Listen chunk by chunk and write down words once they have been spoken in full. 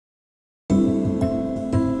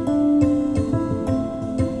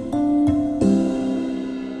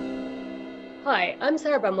Hi, I'm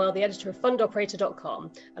Sarah Bramwell, the editor of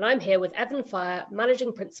fundoperator.com, and I'm here with Evan Fire,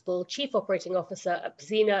 Managing Principal, Chief Operating Officer at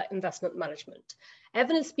Pzena Investment Management.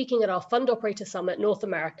 Evan is speaking at our Fund Operator Summit North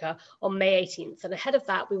America on May 18th, and ahead of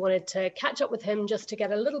that, we wanted to catch up with him just to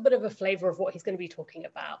get a little bit of a flavor of what he's going to be talking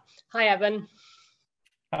about. Hi, Evan.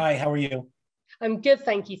 Hi, how are you? I'm good,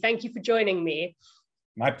 thank you. Thank you for joining me.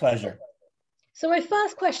 My pleasure. So my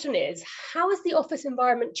first question is, how is the office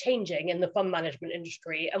environment changing in the fund management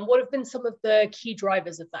industry, and what have been some of the key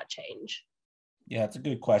drivers of that change? Yeah, it's a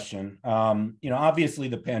good question. Obviously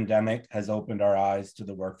the pandemic has opened our eyes to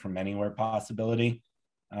the work from anywhere possibility.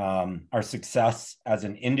 Our success as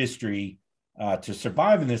an industry to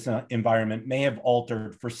survive in this environment may have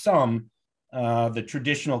altered for some the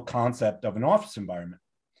traditional concept of an office environment.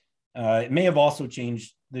 It may have also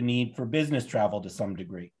changed the need for business travel to some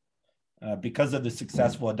degree. Because of the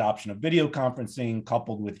successful adoption of video conferencing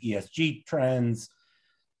coupled with ESG trends,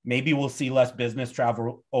 maybe we'll see less business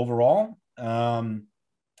travel overall.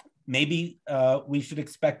 Maybe we should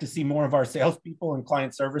expect to see more of our salespeople and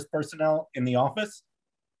client service personnel in the office.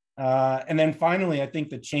 And then finally, I think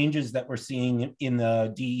the changes that we're seeing in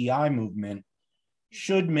the DEI movement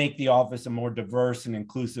should make the office a more diverse and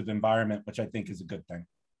inclusive environment, which I think is a good thing.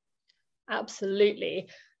 Absolutely.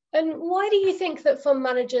 And why do you think that fund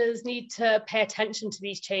managers need to pay attention to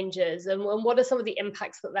these changes, and what are some of the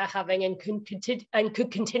impacts that they're having and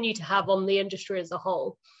could continue to have on the industry as a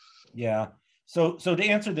whole? Yeah, so to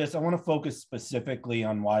answer this, I want to focus specifically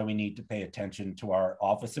on why we need to pay attention to our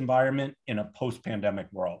office environment in a post-pandemic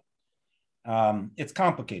world. It's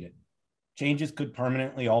complicated. Changes could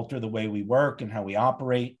permanently alter the way we work and how we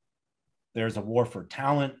operate. There's a war for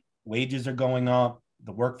talent, wages are going up,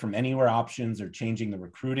 the work from anywhere options are changing the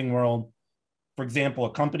recruiting world. For example, a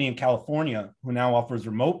company in California who now offers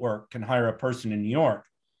remote work can hire a person in New York.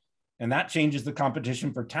 And that changes the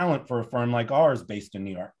competition for talent for a firm like ours based in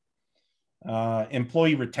New York.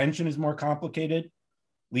 Employee retention is more complicated.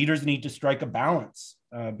 Leaders need to strike a balance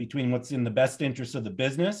between what's in the best interest of the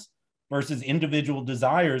business versus individual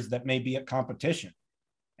desires that may be at competition.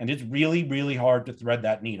 And it's really, really hard to thread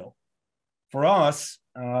that needle. For us,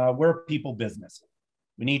 we're a people business.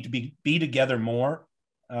 We need to be together more.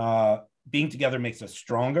 Being together makes us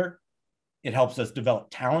stronger. It helps us develop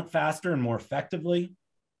talent faster and more effectively,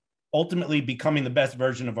 ultimately becoming the best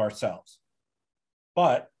version of ourselves.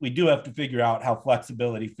 But we do have to figure out how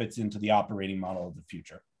flexibility fits into the operating model of the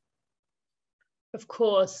future. Of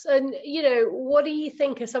course. And, what do you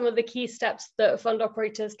think are some of the key steps that fund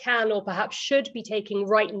operators can or perhaps should be taking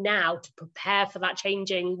right now to prepare for that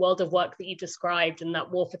changing world of work that you described and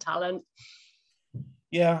that war for talent?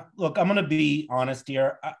 Yeah, look, I'm going to be honest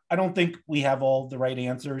here. I don't think we have all the right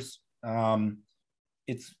answers.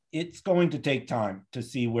 It's going to take time to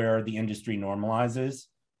see where the industry normalizes.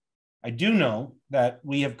 I do know that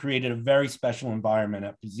we have created a very special environment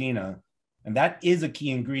at Pzena, and that is a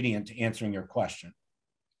key ingredient to answering your question.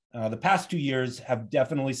 The past 2 years have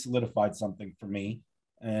definitely solidified something for me,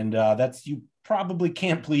 and that's you probably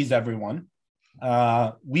can't please everyone.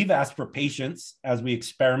 We've asked for patience as we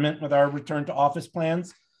experiment with our return to office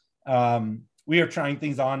plans. We are trying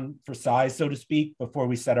things on for size, so to speak, before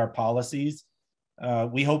we set our policies.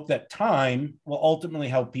 We hope that time will ultimately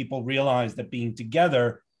help people realize that being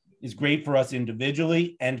together is great for us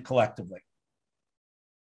individually and collectively.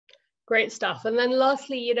 Great stuff. And then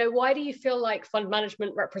lastly, why do you feel like fund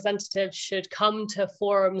management representatives should come to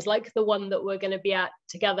forums like the one that we're going to be at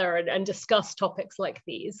together and discuss topics like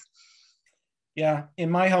these? Yeah, in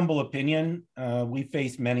my humble opinion, we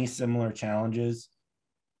face many similar challenges.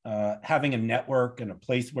 Having a network and a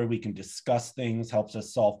place where we can discuss things helps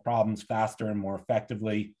us solve problems faster and more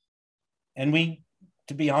effectively. And we,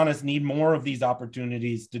 to be honest, need more of these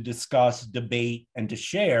opportunities to discuss, debate, and to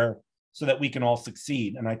share so that we can all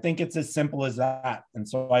succeed. And I think it's as simple as that. And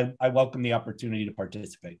so I welcome the opportunity to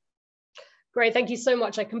participate. Great, thank you so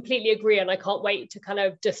much. I completely agree, and I can't wait to kind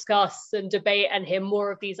of discuss and debate and hear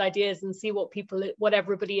more of these ideas and see what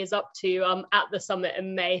everybody is up to at the summit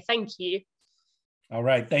in May. Thank you. All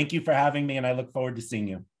right, thank you for having me, and I look forward to seeing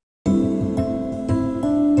you.